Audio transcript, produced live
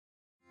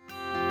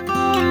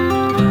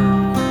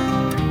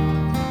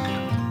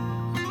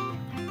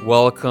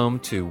Welcome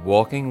to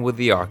Walking with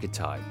the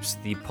Archetypes,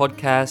 the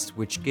podcast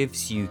which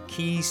gives you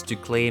keys to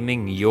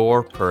claiming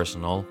your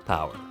personal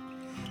power.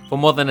 For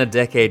more than a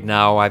decade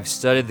now, I've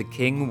studied the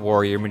king,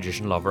 warrior,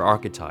 magician, lover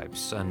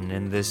archetypes, and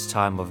in this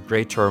time of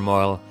great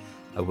turmoil,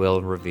 I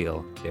will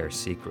reveal their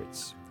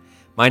secrets.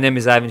 My name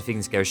is Eivind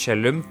Figenschou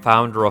Schellum,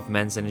 founder of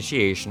Men's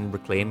Initiation,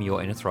 Reclaim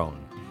Your Inner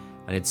Throne,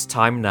 and it's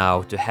time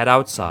now to head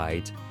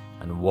outside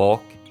and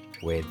walk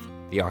with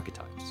the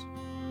archetypes.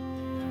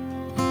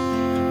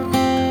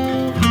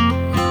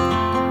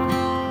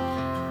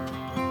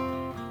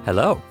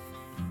 Hello.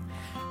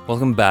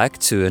 Welcome back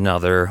to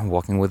another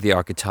Walking with the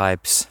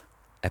Archetypes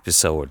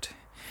episode.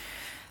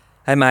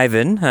 I'm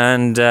Eivind,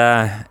 and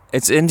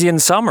it's Indian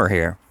summer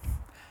here.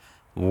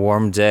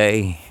 Warm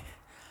day.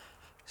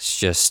 It's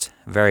just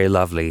very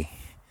lovely.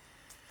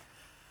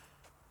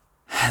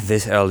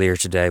 Earlier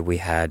today we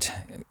had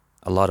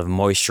a lot of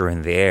moisture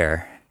in the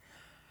air,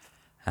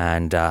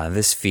 and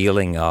this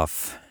feeling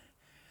of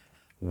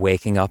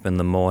waking up in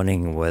the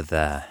morning with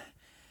the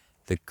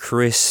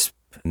crisp,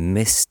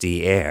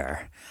 misty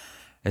air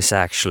is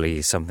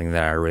actually something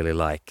that I really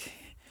like.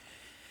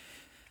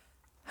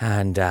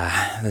 And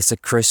there's a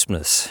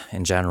crispness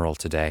in general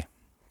today.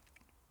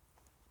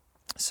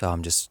 So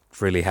I'm just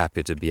really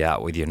happy to be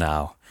out with you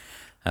now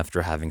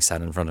after having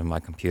sat in front of my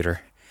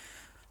computer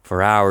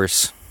for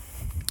hours.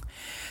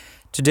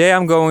 Today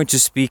I'm going to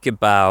speak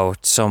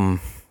about some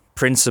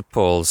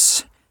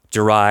principles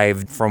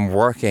derived from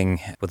working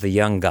with a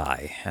young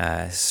guy.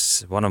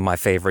 One of my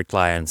favorite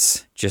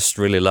clients. Just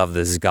really love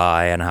this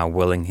guy and how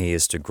willing he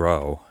is to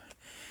grow.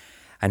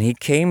 And he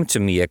came to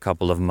me a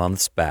couple of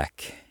months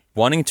back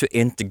wanting to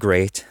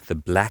integrate the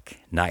Black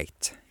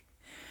Knight.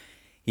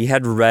 He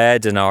had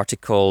read an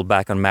article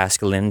back on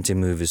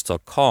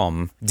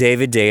masculinitymovies.com,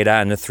 David Data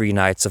and the Three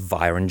Knights of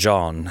Byron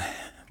John,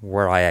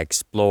 where I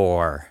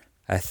explore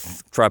a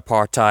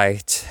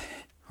tripartite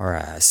or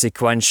a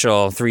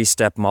sequential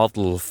three-step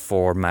model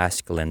for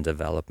masculine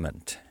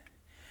development.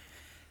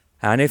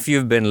 And if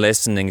you've been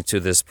listening to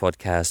this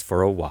podcast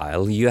for a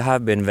while, you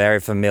have been very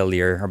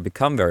familiar or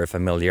become very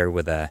familiar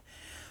with the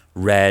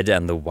red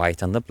and the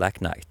white and the Black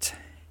Knight.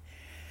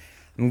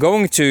 I'm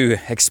going to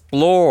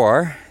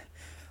explore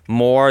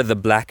more the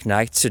Black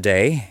Knight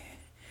today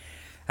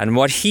and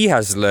what he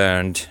has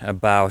learned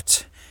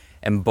about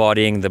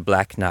embodying the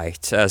Black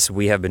Knight as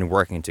we have been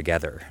working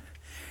together.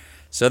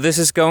 So this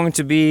is going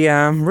to be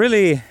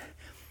really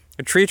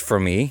a treat for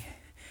me.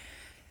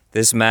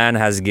 This man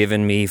has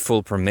given me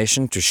full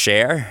permission to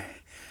share,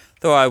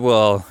 though I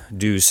will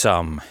do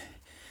some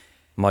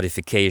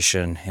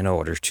modification in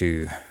order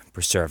to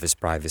preserve his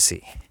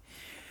privacy.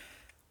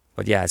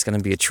 But yeah, it's going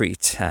to be a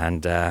treat,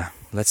 and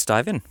let's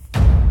dive in.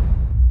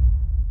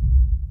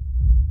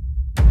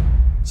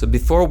 So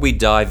before we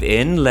dive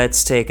in,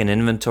 let's take an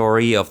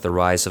inventory of the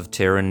rise of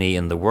tyranny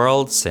in the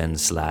world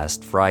since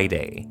last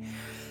Friday.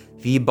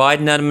 The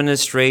Biden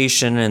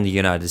administration in the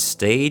United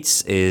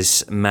States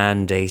is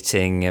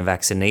mandating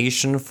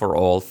vaccination for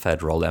all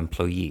federal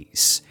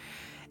employees.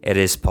 It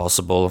is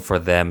possible for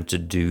them to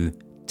do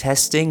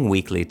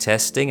weekly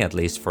testing, at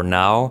least for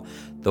now,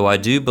 though I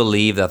do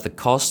believe that the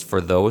cost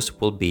for those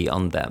will be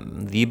on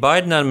them. The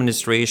Biden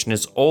administration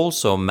is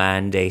also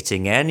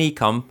mandating any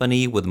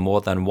company with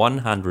more than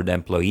 100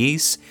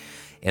 employees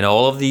in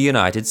all of the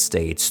United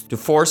States to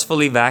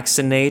forcefully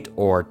vaccinate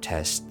or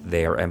test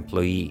their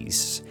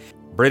employees.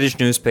 British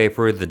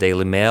newspaper The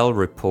Daily Mail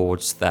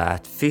reports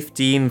that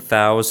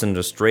 15,000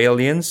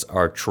 Australians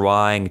are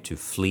trying to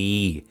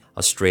flee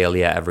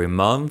Australia every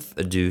month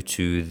due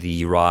to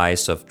the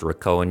rise of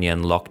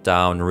draconian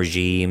lockdown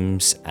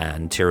regimes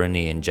and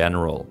tyranny in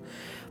general.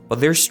 But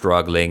they're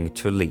struggling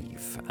to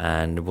leave,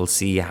 and we'll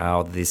see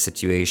how the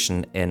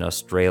situation in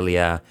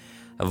Australia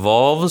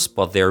evolves,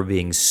 but they're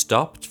being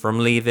stopped from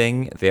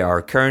leaving. They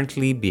are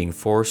currently being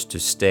forced to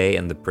stay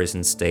in the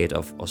prison state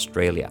of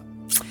Australia.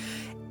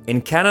 In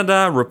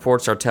Canada,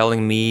 reports are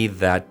telling me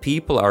that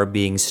people are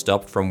being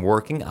stopped from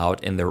working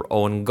out in their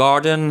own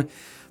garden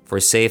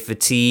for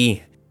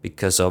safety,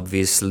 because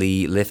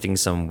obviously lifting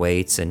some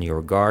weights in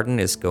your garden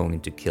is going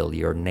to kill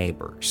your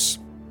neighbors.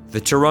 The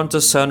Toronto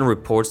Sun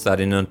reports that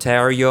in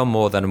Ontario,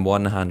 more than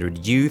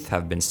 100 youth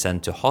have been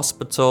sent to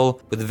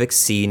hospital with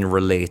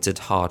vaccine-related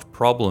heart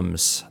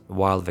problems,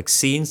 while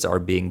vaccines are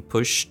being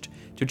pushed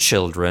to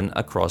children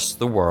across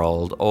the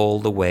world,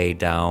 all the way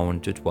down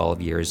to 12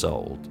 years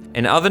old.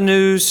 In other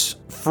news,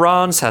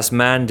 France has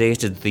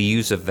mandated the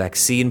use of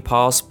vaccine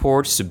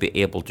passports to be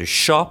able to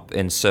shop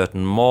in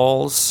certain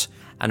malls,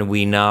 and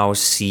we now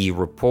see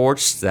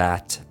reports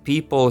that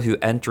people who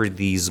enter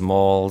these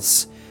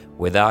malls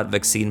without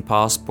vaccine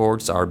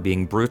passports are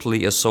being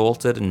brutally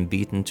assaulted and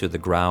beaten to the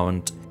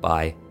ground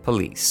by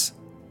police.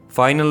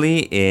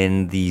 Finally,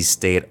 in the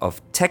state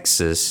of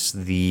Texas,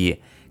 the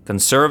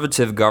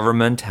conservative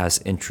government has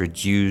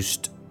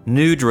introduced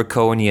new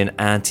draconian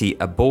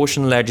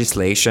anti-abortion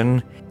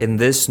legislation. In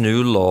this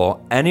new law,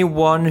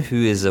 anyone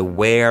who is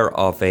aware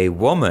of a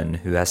woman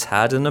who has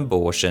had an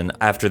abortion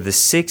after the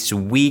 6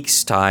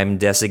 weeks time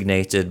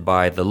designated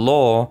by the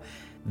law,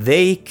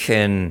 they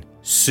can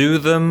sue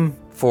them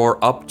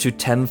for up to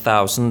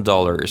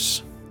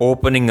 $10,000.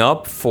 Opening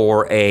up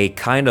for a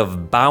kind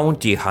of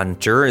bounty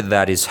hunter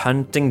that is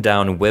hunting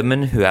down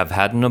women who have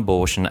had an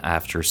abortion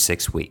after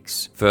 6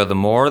 weeks.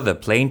 Furthermore, the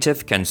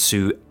plaintiff can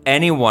sue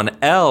anyone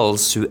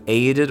else who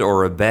aided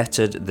or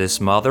abetted this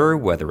mother,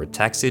 whether a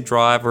taxi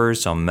driver,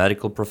 some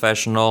medical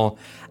professional,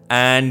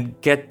 and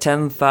get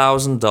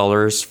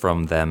 $10,000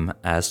 from them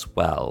as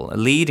well,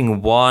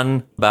 leading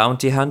one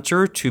bounty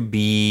hunter to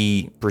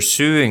be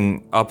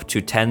pursuing up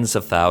to tens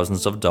of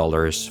thousands of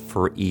dollars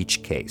for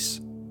each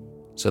case.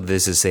 So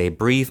this is a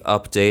brief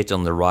update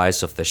on the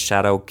rise of the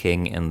Shadow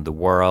King in the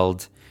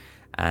world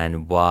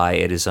and why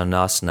it is on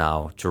us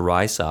now to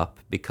rise up,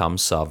 become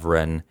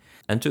sovereign,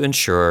 and to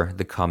ensure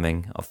the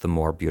coming of the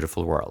more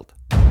beautiful world.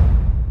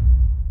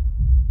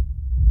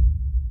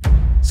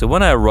 So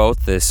when I wrote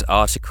this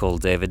article,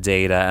 David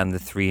Data and the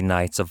Three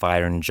Knights of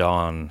Iron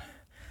John,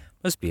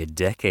 must be a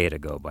decade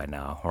ago by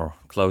now, or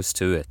close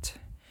to it.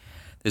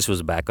 This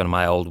was back on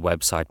my old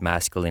website,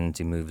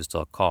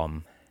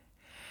 masculinitymovies.com.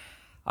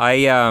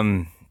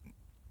 I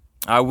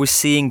was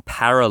seeing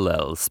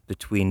parallels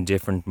between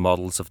different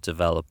models of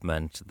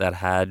development that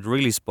had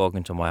really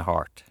spoken to my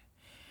heart.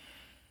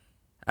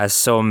 As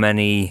so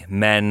many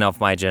men of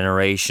my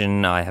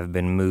generation, I have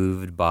been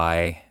moved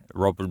by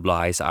Robert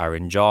Bly's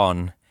Iron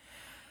John,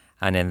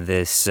 and in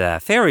this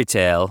fairy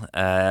tale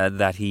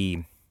that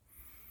he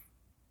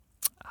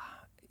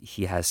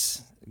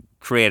has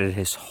created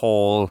his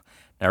whole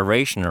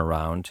narration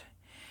around.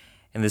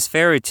 In this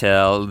fairy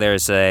tale,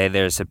 there's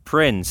a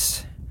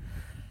prince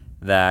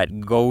that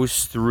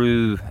goes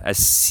through a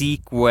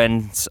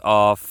sequence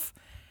of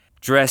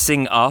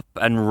dressing up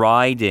and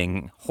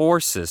riding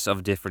horses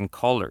of different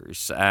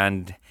colors,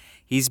 and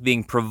he's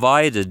being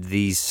provided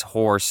these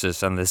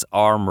horses and this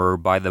armor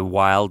by the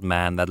wild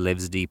man that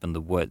lives deep in the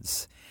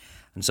woods.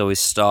 And so he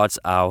starts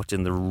out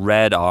in the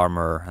red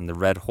armor and the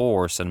red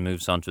horse and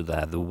moves on to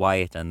the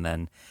white and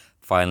then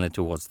finally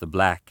towards the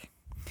black.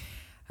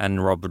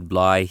 And Robert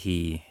Bly,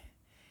 he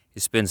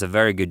spins a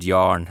very good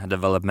yarn, a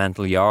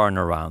developmental yarn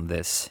around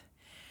this.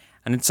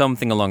 And it's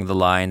something along the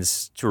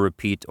lines, to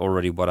repeat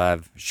already what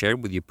I've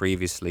shared with you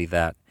previously,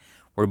 that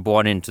we're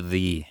born into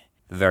the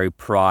very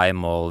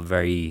primal,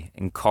 very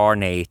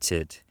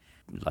incarnated,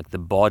 like the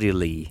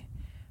bodily,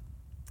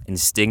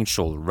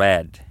 instinctual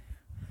red.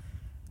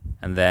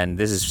 And then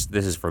this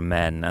is for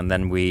men. And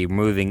then we're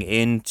moving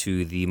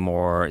into the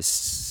more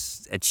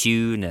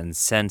attuned and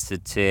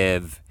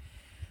sensitive,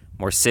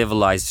 more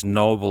civilized,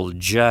 noble,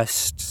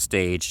 just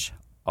stage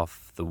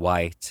of the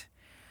white.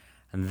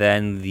 And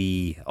then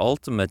the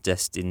ultimate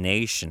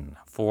destination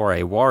for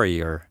a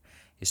warrior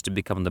is to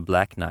become the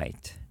Black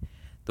Knight,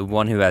 the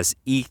one who has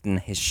eaten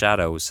his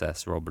shadows,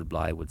 as Robert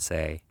Bly would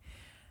say,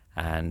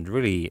 and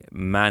really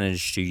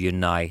managed to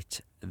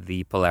unite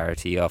the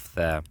polarity of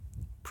the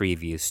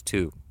previous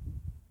two.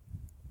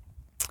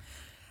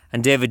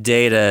 And David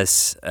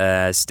Data's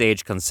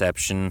stage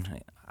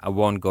conception, I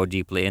won't go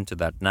deeply into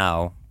that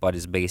now, but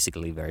it's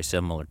basically very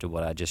similar to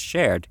what I just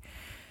shared.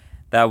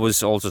 That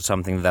was also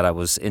something that I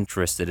was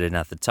interested in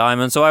at the time.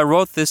 And so I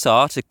wrote this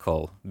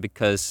article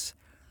because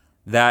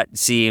that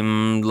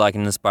seemed like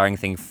an inspiring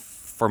thing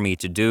for me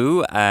to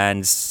do.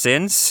 And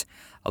since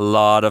a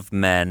lot of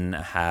men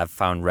have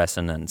found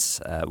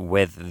resonance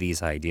with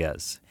these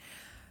ideas,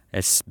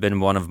 it's been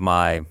one of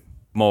my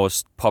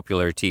most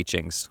popular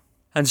teachings.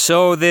 And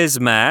so this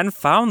man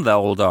found the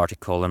old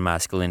article on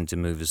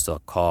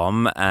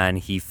masculinitymovies.com and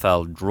he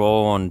felt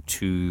drawn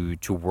to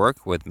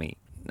work with me.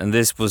 And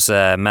this was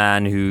a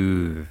man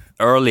who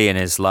early in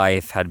his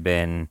life had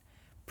been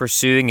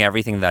pursuing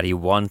everything that he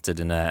wanted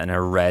in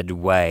a red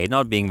way,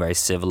 not being very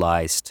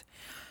civilized,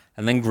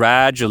 and then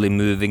gradually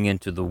moving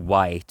into the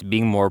white,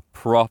 being more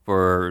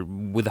proper,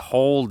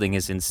 withholding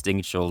his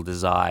instinctual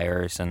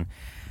desires and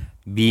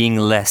being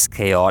less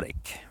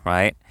chaotic,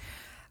 right?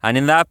 And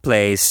in that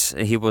place,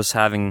 he was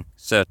having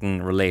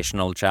certain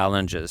relational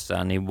challenges,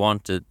 and he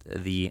wanted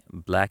the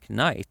Black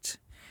Knight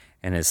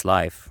in his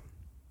life.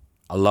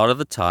 A lot of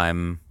the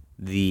time,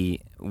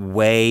 the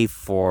way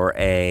for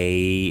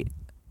a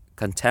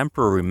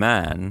contemporary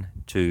man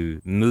to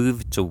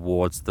move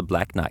towards the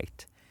Black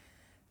Knight,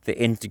 the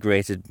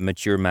integrated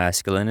mature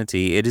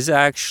masculinity, it is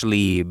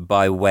actually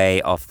by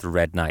way of the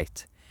Red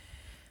Knight,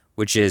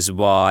 which is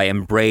why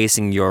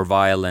embracing your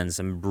violence,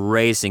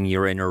 embracing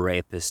your inner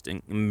rapist,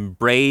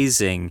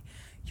 embracing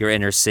your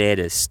inner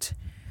sadist,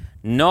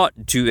 not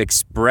to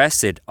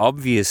express it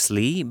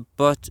obviously,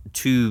 but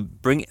to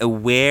bring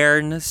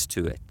awareness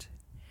to it.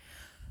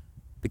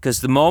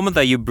 Because the moment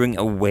that you bring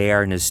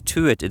awareness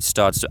to it, it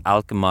starts to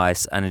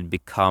alchemize and it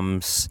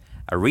becomes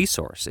a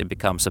resource. It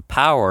becomes a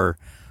power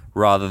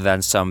rather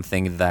than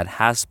something that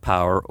has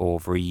power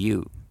over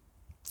you.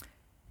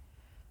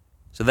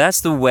 So that's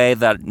the way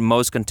that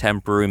most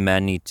contemporary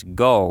men need to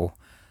go.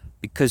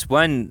 Because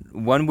when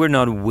we're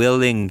not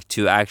willing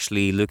to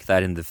actually look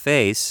that in the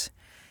face,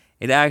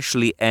 it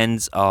actually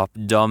ends up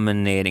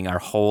dominating our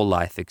whole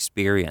life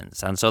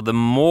experience. And so the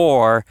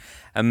more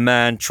a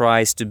man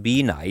tries to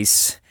be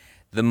nice,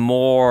 the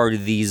more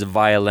these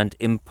violent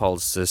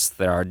impulses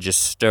that are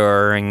just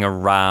stirring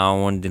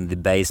around in the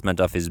basement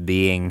of his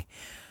being,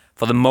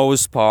 for the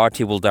most part,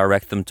 he will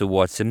direct them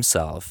towards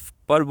himself.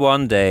 But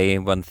one day,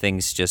 when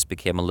things just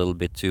became a little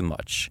bit too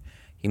much,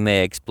 he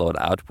may explode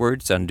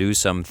outwards and do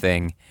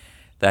something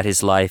that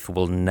his life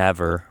will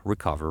never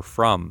recover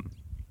from.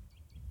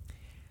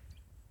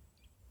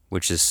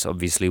 Which is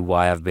obviously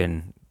why I've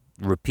been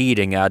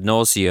repeating ad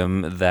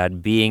nauseum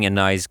that being a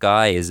nice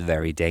guy is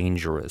very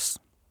dangerous.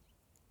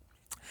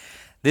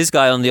 This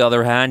guy, on the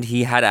other hand,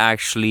 he had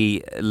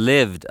actually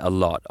lived a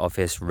lot of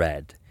his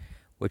red,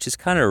 which is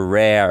kind of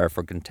rare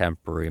for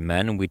contemporary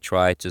men. We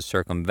try to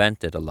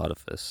circumvent it, a lot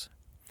of us.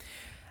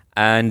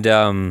 And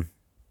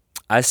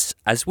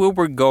as we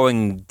were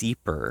going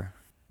deeper,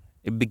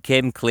 it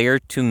became clear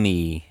to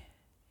me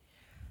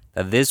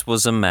that this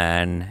was a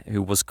man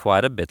who was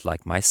quite a bit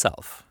like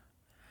myself.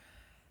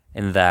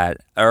 In that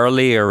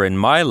earlier in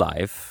my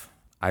life,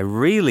 I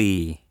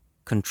really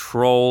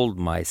controlled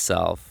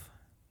myself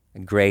a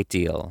great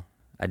deal.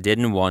 I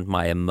didn't want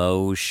my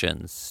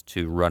emotions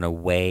to run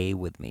away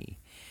with me.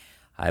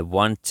 I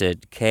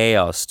wanted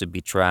chaos to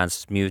be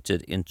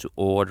transmuted into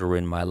order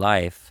in my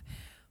life.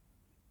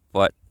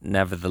 But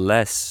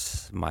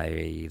nevertheless,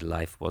 my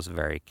life was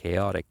very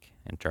chaotic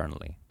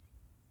internally.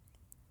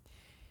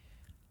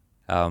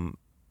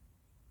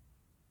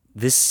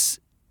 This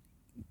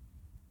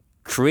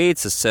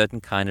creates a certain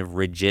kind of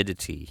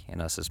rigidity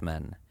in us as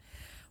men.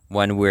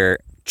 When we're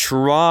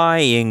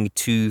trying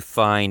to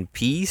find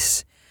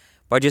peace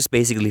by just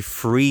basically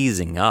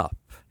freezing up,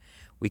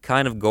 we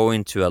kind of go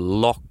into a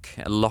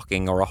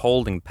locking or a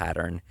holding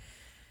pattern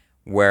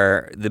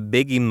where the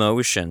big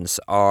emotions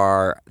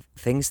are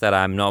things that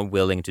I'm not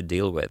willing to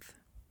deal with.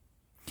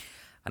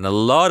 And a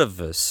lot of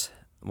us,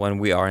 when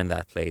we are in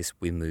that place,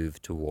 we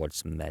move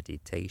towards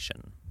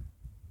meditation.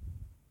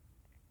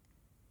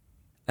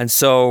 And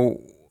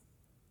so,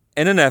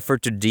 in an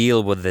effort to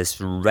deal with this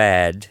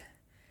red,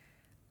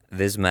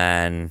 this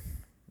man,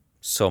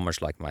 so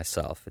much like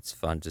myself, it's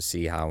fun to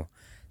see how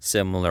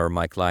similar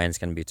my clients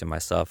can be to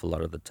myself a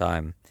lot of the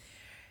time.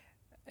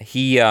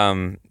 He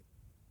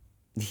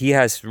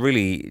has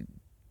really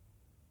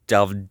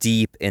delved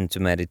deep into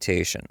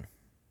meditation.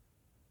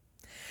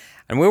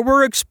 And we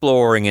were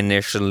exploring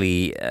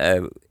initially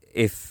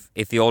if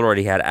he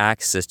already had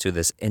access to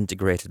this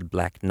integrated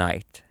black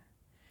night.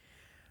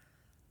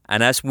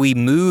 And as we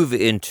move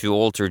into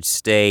altered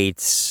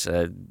states,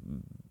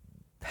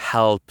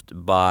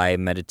 helped by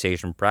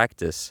meditation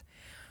practice,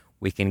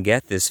 we can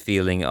get this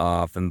feeling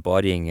of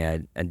embodying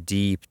a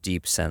deep,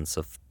 deep sense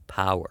of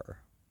power.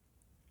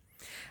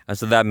 And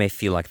so that may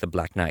feel like the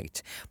Black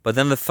Knight. But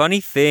then the funny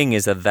thing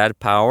is that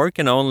power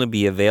can only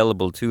be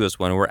available to us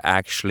when we're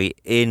actually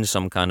in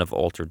some kind of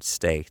altered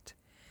state,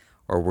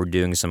 or we're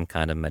doing some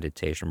kind of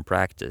meditation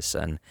practice.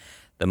 And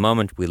the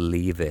moment we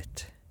leave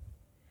it,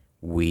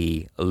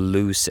 we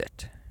lose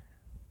it.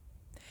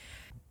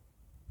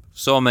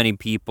 So many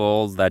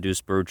people that do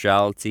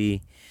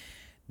spirituality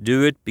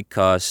do it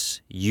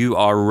because you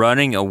are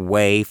running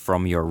away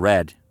from your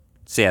red.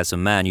 Say, as a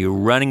man, you're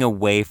running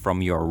away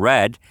from your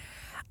red,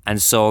 and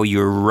so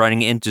you're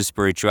running into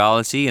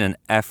spirituality in an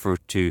effort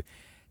to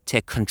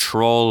take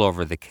control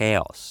over the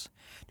chaos,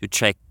 to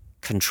take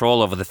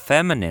control over the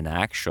feminine,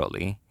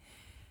 actually,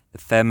 the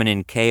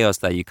feminine chaos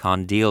that you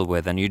can't deal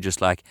with, and you're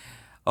just like,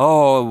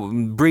 oh,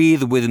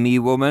 breathe with me,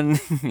 woman.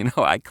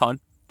 I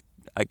can't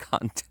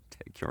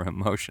take your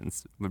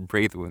emotions, but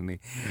breathe with me.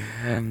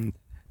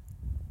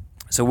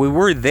 So we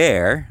were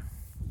there,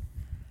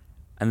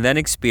 and then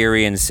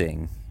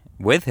experiencing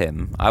with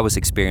him, I was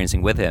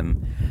experiencing with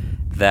him,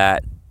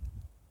 that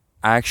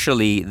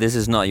actually this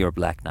is not your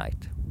Black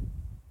Knight.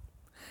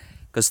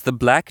 Because the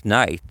Black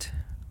Knight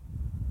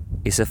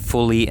is a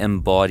fully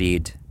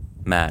embodied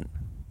man.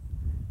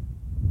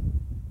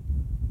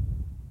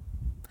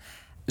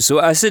 So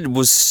as it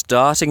was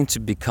starting to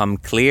become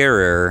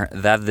clearer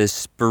that the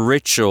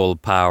spiritual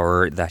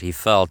power that he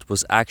felt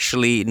was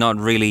actually not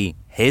really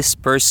his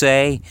per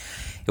se,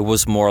 it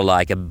was more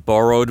like a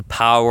borrowed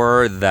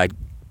power that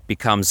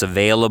becomes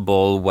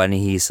available when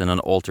he's in an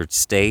altered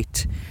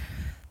state.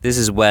 This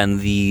is when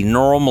the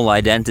normal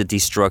identity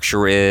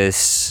structure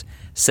is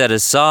set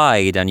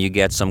aside and you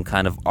get some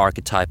kind of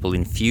archetypal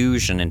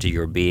infusion into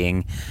your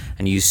being,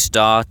 and you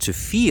start to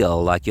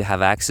feel like you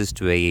have access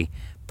to a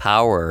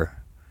power,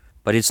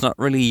 but it's not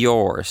really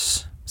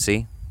yours.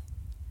 See?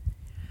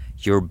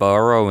 You're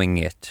borrowing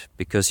it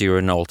because you're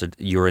in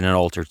an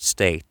altered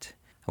state.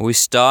 And we're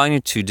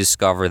starting to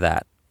discover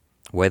that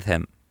with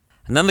him.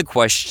 And then the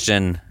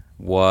question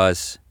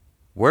was,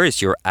 where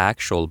is your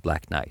actual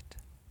Black Knight?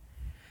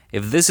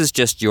 If this is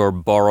just your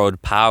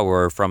borrowed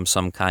power from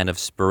some kind of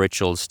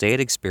spiritual state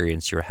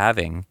experience you're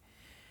having,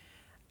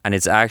 and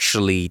it's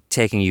actually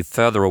taking you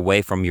further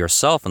away from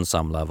yourself on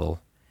some level,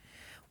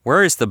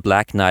 where is the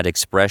Black Knight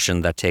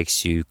expression that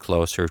takes you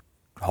closer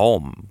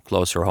home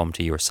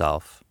to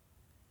yourself?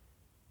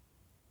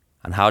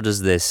 And how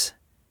does this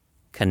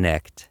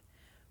connect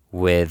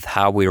with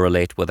how we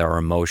relate with our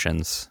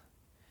emotions?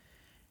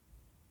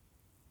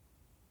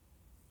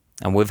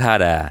 And we've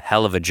had a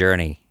hell of a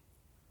journey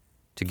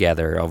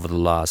together over the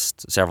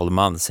last several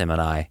months, him and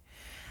I.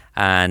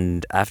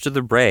 And after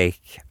the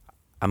break,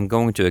 I'm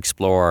going to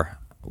explore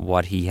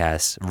what he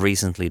has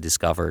recently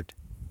discovered.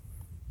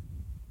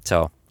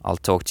 So I'll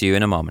talk to you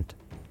in a moment.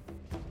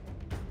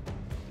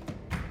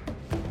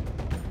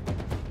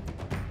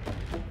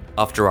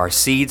 After our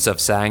Seeds of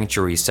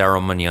Sanctuary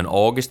ceremony on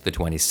August the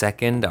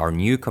 22nd, our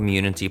new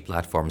community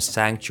platform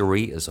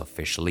Sanctuary is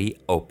officially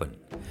open.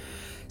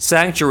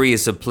 Sanctuary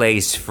is a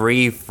place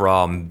free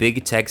from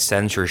big tech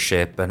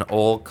censorship and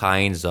all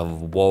kinds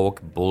of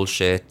woke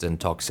bullshit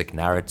and toxic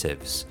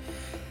narratives.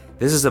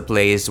 This is a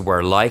place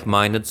where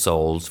like-minded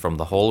souls from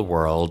the whole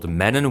world,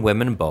 men and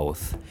women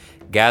both,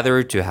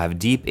 gather to have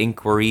deep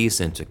inquiries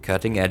into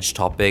cutting-edge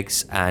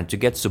topics and to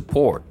get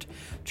support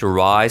to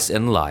rise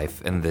in life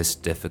in this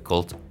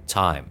difficult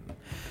time.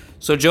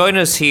 So join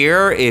us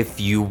here if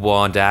you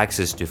want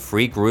access to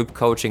free group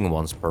coaching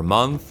once per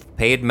month,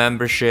 paid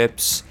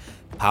memberships,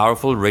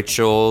 powerful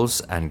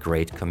rituals, and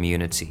great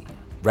community.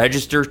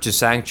 Register to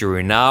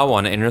Sanctuary now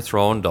on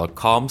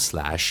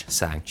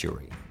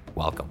innerthrone.com/sanctuary.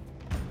 Welcome.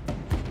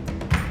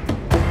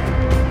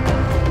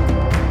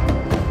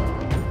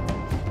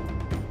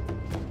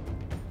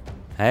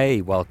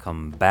 Hey,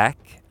 welcome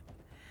back.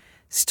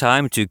 It's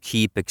time to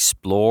keep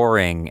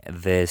exploring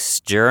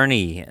this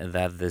journey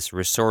that this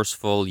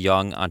resourceful,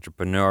 young,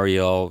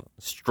 entrepreneurial,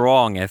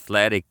 strong,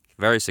 athletic,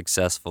 very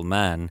successful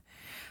man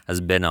has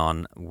been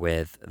on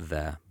with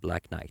the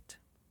Black Knight.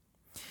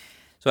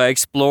 So I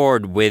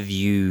explored with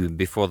you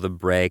before the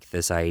break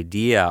this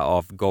idea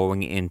of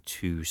going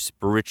into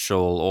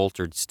spiritual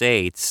altered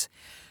states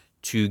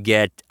to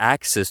get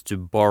access to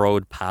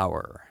borrowed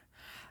power,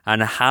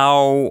 and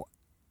how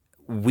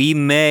we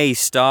may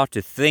start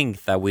to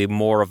think that we're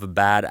more of a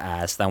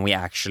badass than we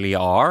actually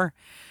are,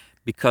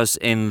 because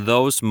in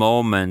those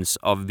moments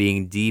of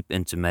being deep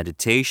into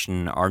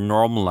meditation, our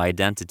normal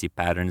identity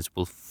patterns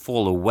will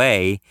fall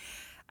away,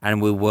 and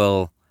we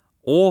will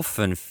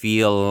often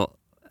feel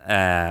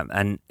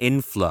an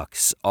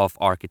influx of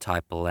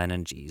archetypal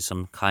energy,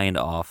 some kind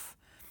of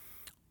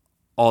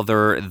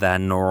other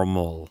than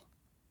normal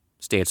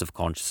states of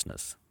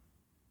consciousness.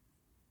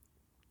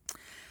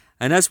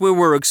 And as we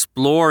were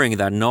exploring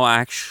that, no,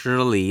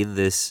 actually,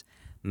 this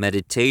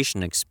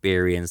meditation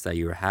experience that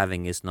you're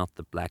having is not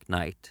the Black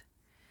Knight.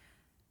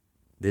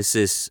 This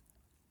is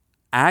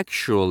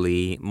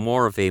actually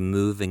more of a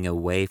moving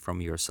away from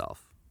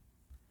yourself.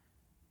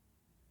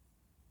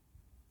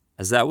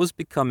 As that was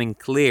becoming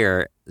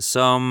clear,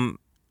 some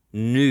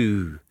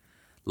new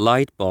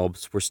light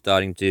bulbs were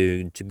starting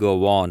to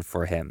go on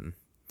for him.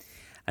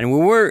 And we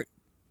were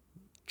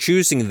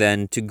choosing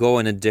then to go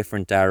in a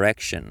different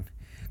direction.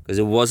 Because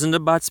it wasn't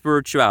about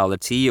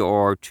spirituality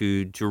or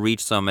to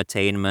reach some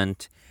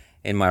attainment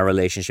in my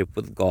relationship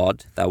with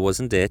God. That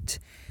wasn't it.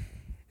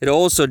 It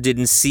also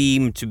didn't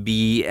seem to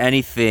be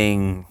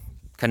anything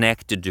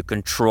connected to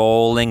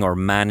controlling or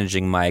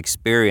managing my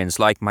experience.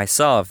 Like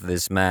myself,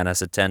 this man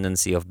has a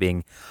tendency of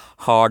being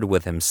hard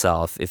with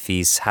himself if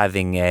he's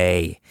having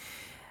an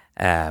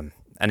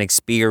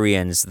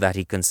experience that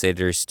he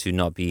considers to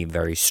not be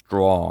very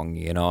strong,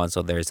 and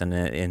so there's an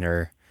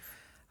inner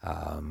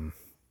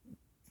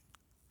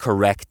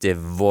corrective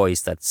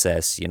voice that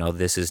says,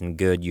 this isn't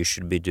good, you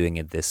should be doing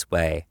it this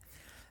way.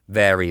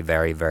 Very,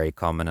 very, very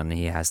common, and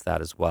he has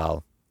that as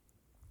well.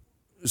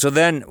 So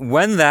then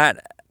when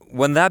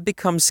that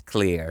becomes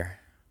clear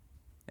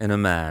in a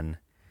man,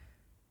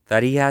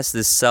 that he has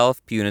this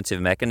self-punitive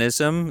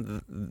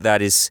mechanism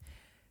that is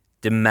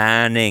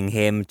demanding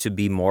him to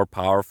be more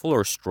powerful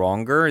or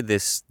stronger,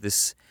 this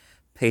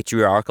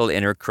patriarchal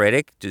inner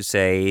critic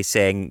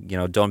saying,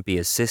 don't be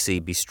a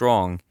sissy, be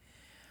strong.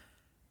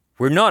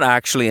 We're not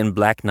actually in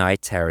Black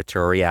Knight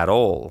territory at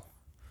all.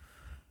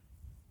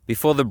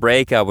 Before the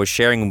break, I was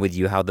sharing with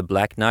you how the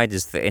Black Knight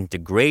is the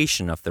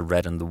integration of the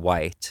red and the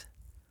white.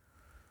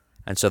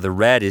 And so the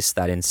red is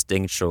that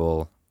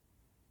instinctual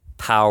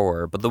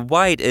power, but the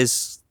white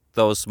is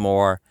those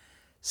more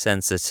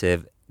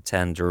sensitive,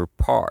 tender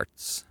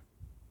parts.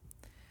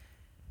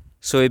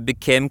 So it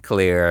became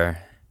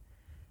clear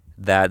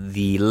that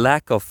the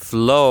lack of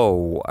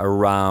flow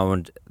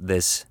around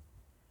this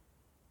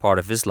part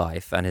of his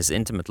life and his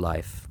intimate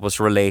life was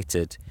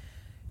related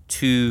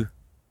to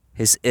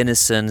his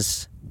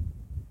innocence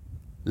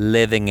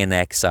living in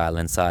exile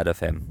inside of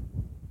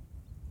him.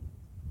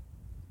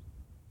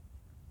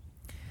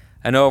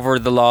 And over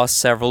the last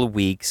several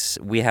weeks,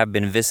 we have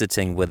been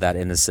visiting with that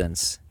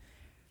innocence,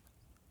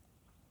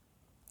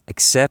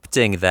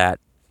 accepting that,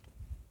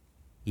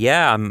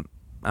 I'm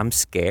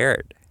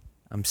scared.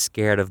 I'm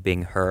scared of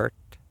being hurt.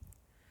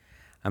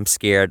 I'm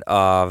scared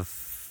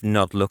of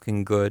not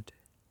looking good.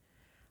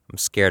 I'm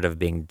scared of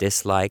being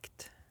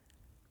disliked.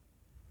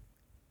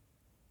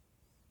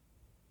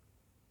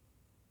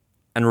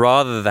 And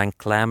rather than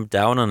clamp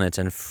down on it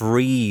and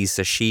freeze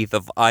a sheath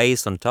of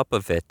ice on top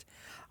of it,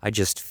 I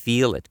just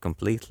feel it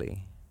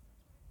completely.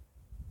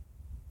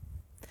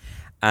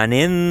 And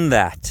in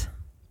that,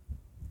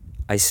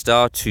 I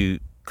start to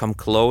come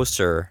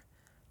closer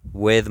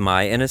with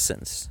my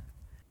innocence.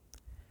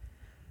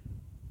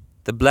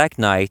 The Black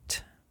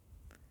Knight,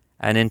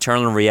 an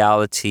internal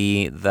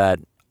reality that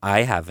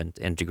I haven't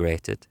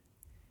integrated.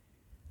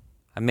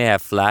 I may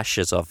have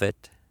flashes of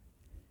it,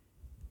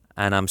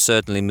 and I'm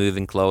certainly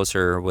moving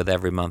closer with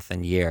every month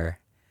and year,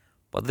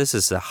 but this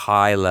is a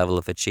high level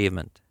of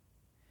achievement.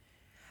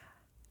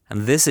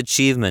 And this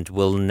achievement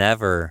will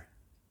never,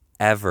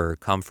 ever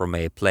come from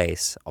a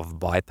place of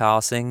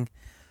bypassing,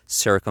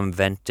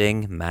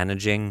 circumventing,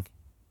 managing,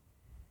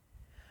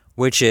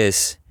 which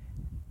is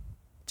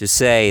to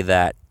say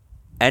that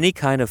any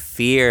kind of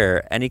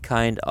fear, any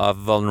kind of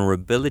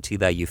vulnerability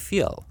that you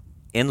feel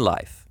in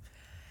life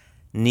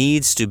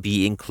needs to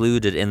be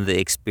included in the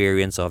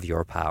experience of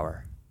your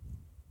power.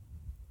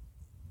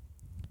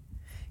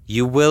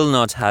 You will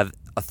not have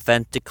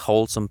authentic,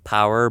 wholesome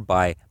power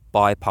by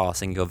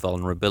bypassing your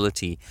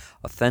vulnerability.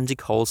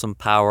 Authentic, wholesome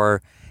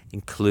power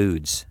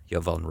includes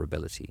your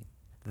vulnerability.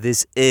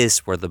 This is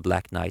where the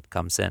Black Knight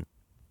comes in.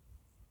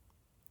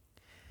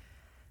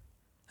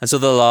 And so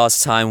the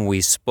last time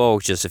we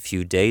spoke, just a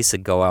few days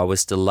ago, I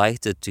was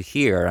delighted to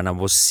hear, and I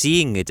was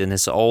seeing it in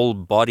his whole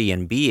body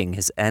and being,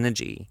 his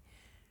energy,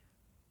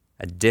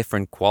 a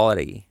different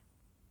quality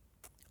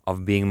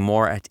of being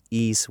more at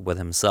ease with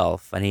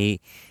himself. And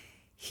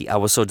I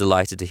was so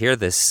delighted to hear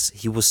this.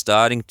 He was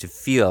starting to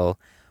feel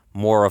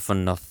more of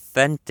an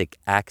authentic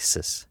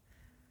access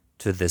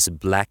to this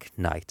Black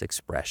Knight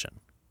expression.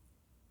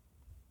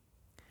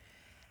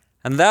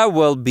 And that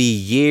will be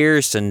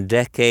years and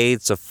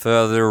decades of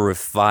further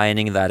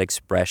refining that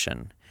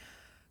expression.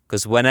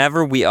 Because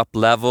whenever we up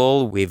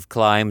level, we've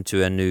climbed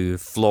to a new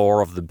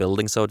floor of the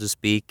building, so to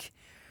speak.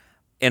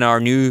 In our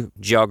new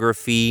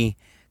geography,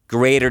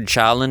 greater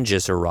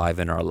challenges arrive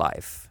in our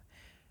life.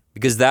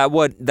 Because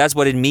that's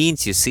what it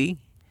means, you see.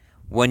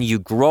 When you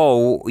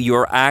grow,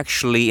 you're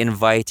actually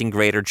inviting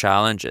greater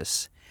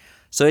challenges.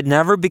 So it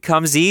never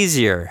becomes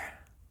easier.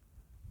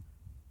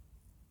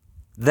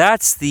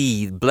 That's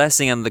the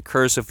blessing and the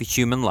curse of a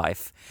human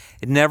life.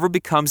 It never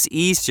becomes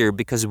easier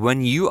because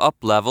when you up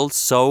level,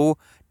 so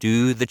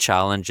do the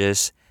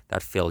challenges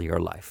that fill your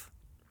life.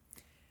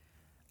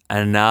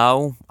 And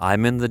now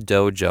I'm in the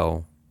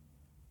dojo,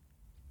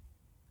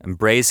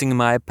 embracing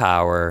my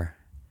power,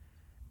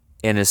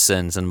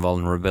 innocence, and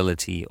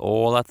vulnerability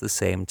all at the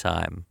same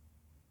time.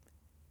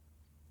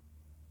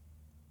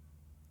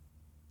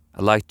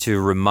 I'd like to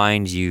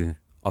remind you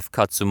of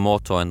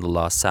Katsumoto in The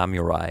Last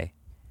Samurai.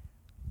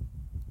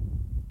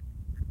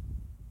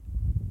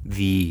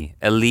 The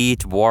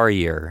elite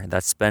warrior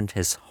that spent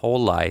his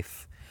whole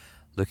life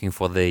looking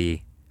for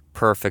the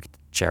perfect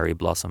cherry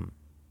blossom.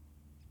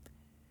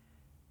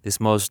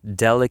 This most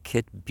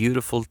delicate,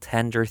 beautiful,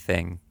 tender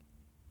thing.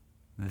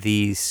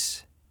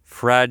 These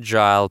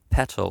fragile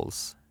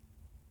petals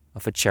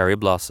of a cherry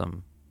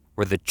blossom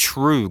were the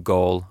true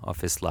goal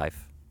of his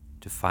life,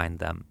 to find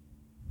them.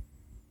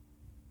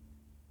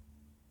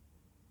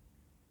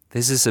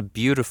 This is a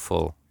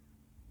beautiful,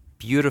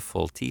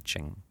 beautiful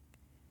teaching.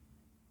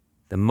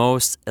 The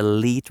most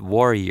elite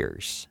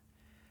warriors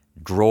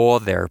draw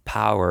their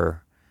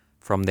power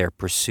from their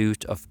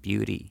pursuit of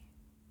beauty.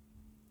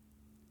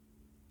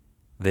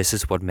 This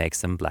is what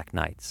makes them Black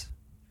Knights.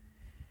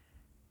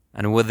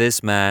 And with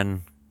this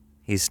man,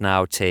 he's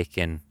now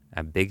taken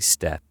a big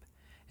step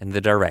in the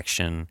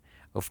direction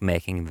of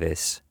making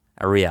this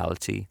a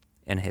reality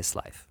in his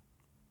life.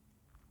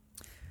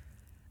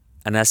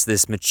 And as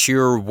this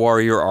mature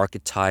warrior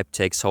archetype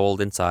takes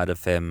hold inside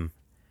of him,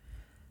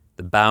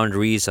 the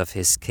boundaries of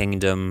his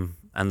kingdom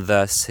and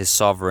thus his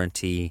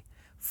sovereignty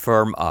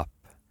firm up,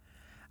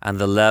 and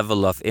the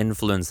level of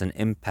influence and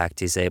impact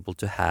he's able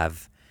to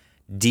have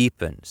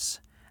deepens,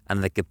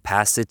 and the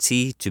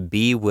capacity to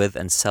be with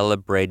and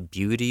celebrate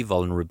beauty,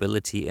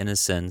 vulnerability,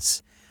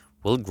 innocence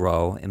will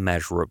grow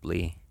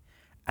immeasurably.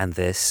 And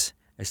this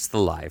is the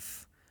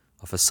life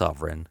of a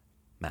sovereign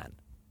man.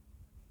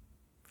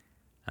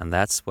 And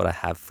that's what I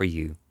have for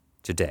you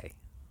today.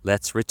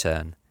 Let's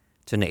return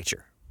to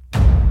nature.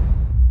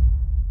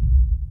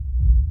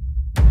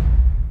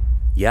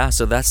 Yeah,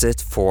 so that's it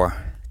for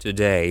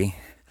today.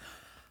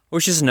 I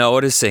was just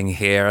noticing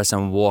here as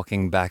I'm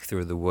walking back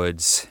through the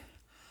woods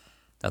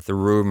that the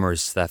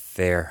rumors that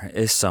there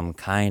is some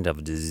kind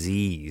of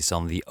disease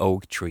on the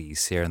oak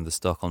trees here in the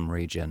Stockholm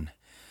region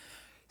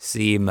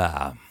seem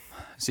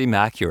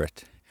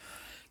accurate.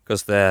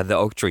 Because the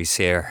oak trees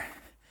here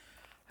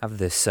have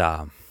this,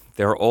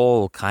 they're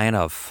all kind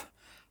of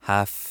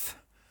half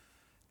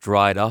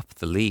dried up,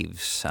 the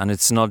leaves. And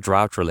it's not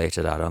drought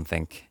related, I don't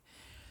think.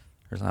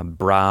 There's a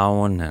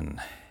brown and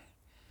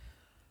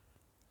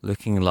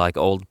looking like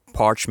old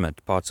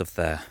parchment parts of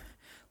the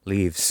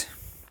leaves.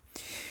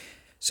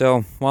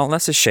 So, well,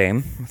 that's a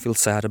shame. I feel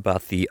sad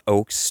about the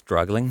oaks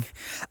struggling,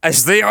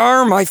 as they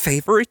are my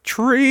favorite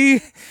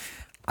tree.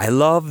 I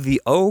love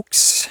the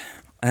oaks,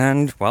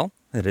 and, well,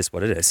 it is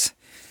what it is.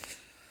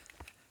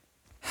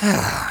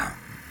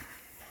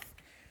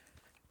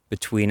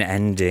 Between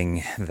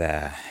ending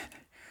the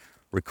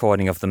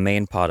recording of the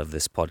main part of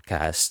this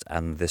podcast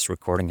and this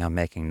recording I'm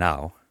making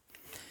now,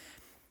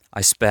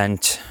 I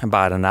spent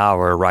about an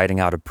hour writing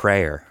out a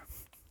prayer.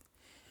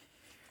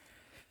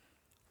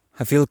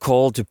 I feel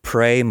called to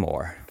pray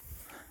more.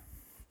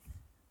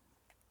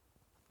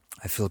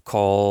 I feel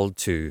called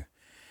to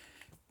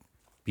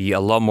be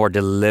a lot more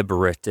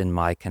deliberate in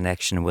my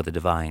connection with the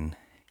divine,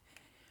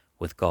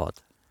 with God.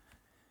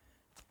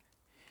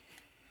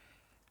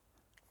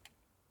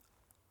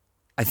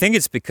 I think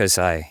it's because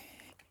I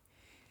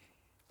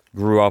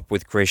grew up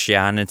with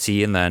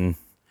Christianity and then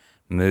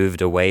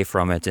moved away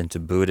from it into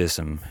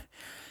Buddhism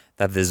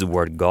that this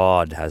word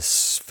God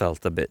has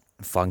felt a bit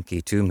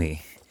funky to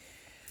me.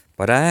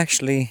 But I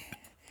think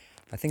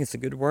it's a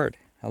good word.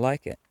 I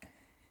like it.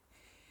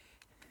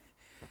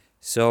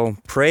 So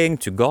praying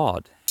to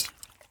God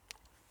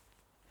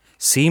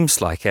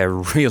seems like a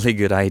really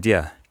good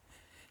idea.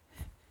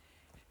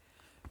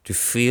 To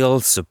feel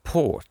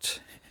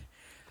support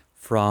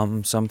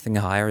from something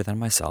higher than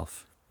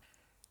myself.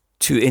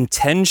 To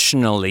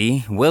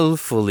intentionally,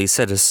 willfully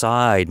set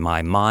aside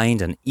my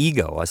mind and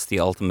ego as the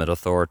ultimate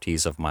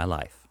authorities of my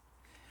life.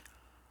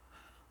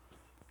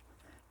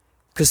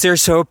 Because they're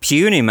so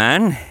puny,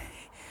 man.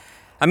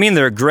 I mean,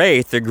 they're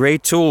great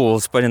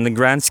tools, but in the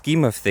grand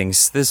scheme of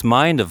things, this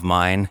mind of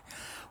mine,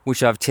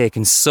 which I've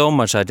taken so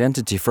much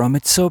identity from,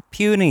 it's so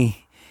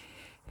puny.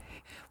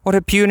 What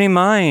a puny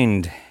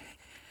mind.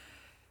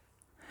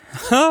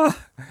 How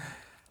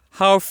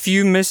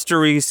few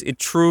mysteries it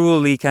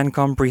truly can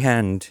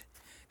comprehend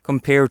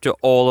compared to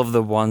all of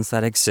the ones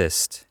that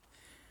exist.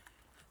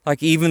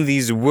 Like even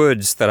these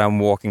woods that I'm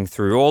walking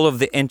through, all of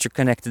the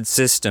interconnected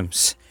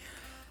systems.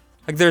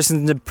 Like there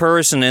isn't a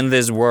person in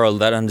this world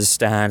that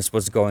understands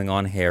what's going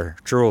on here,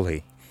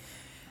 truly.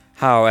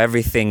 How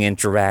everything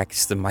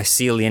interacts, the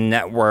mycelial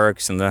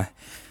networks and the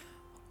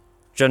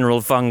general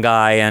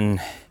fungi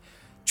and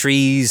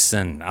trees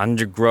and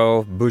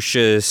undergrowth,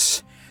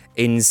 bushes,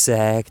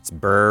 insects,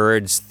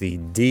 birds, the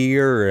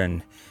deer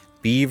and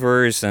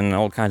beavers and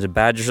all kinds of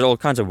badgers, all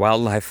kinds of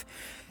wildlife.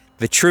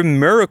 The true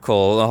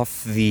miracle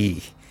of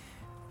the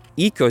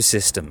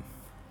ecosystem.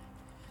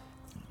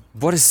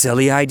 What a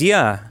silly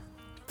idea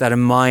that a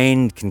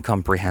mind can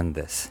comprehend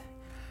this.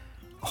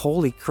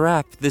 Holy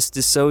crap, this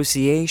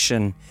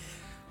dissociation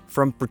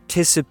from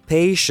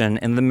participation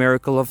in the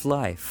miracle of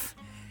life,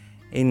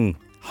 in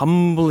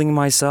humbling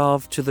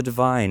myself to the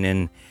divine,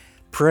 in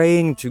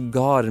praying to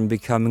God and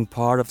becoming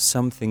part of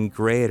something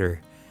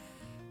greater,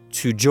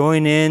 to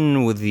join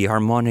in with the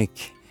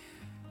harmonic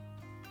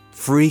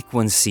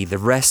frequency, the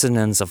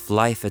resonance of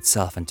life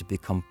itself, and to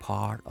become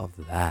part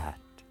of that.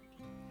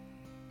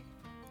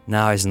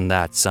 Now, isn't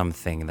that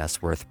something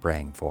that's worth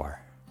praying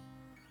for?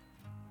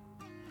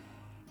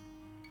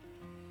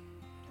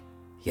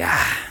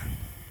 Yeah.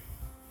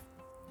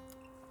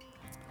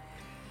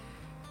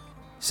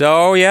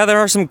 So, yeah, there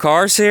are some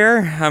cars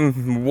here.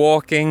 I'm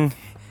walking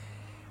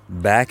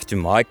back to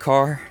my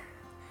car.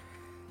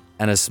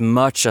 And as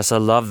much as I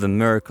love the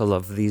miracle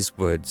of these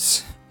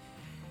woods,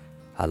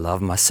 I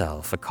love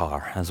myself a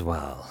car as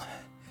well.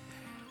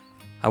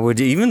 I would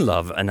even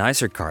love a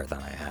nicer car than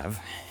I have.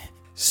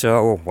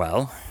 So,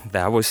 well,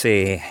 that was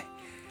a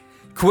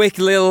quick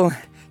little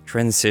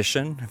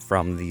transition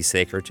from the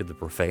sacred to the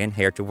profane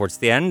here towards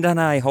the end, and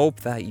I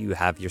hope that you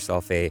have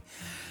yourself a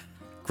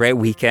great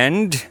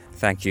weekend.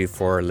 Thank you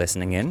for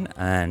listening in,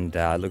 and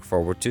I look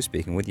forward to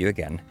speaking with you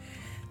again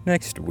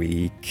next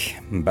week.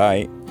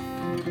 Bye.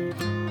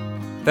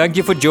 Thank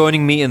you for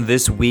joining me in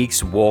this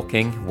week's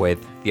Walking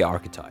with the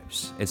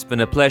Archetypes. It's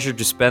been a pleasure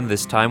to spend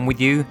this time with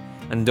you,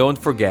 and don't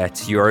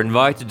forget, you are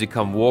invited to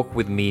come walk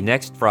with me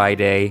next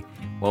Friday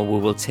when we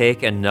will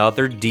take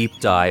another deep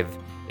dive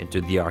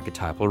into the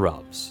archetypal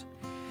realms.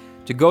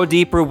 To go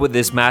deeper with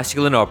this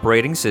masculine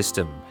operating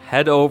system,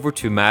 head over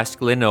to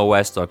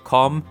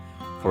masculineos.com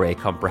for a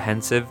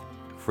comprehensive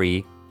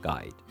free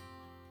guide.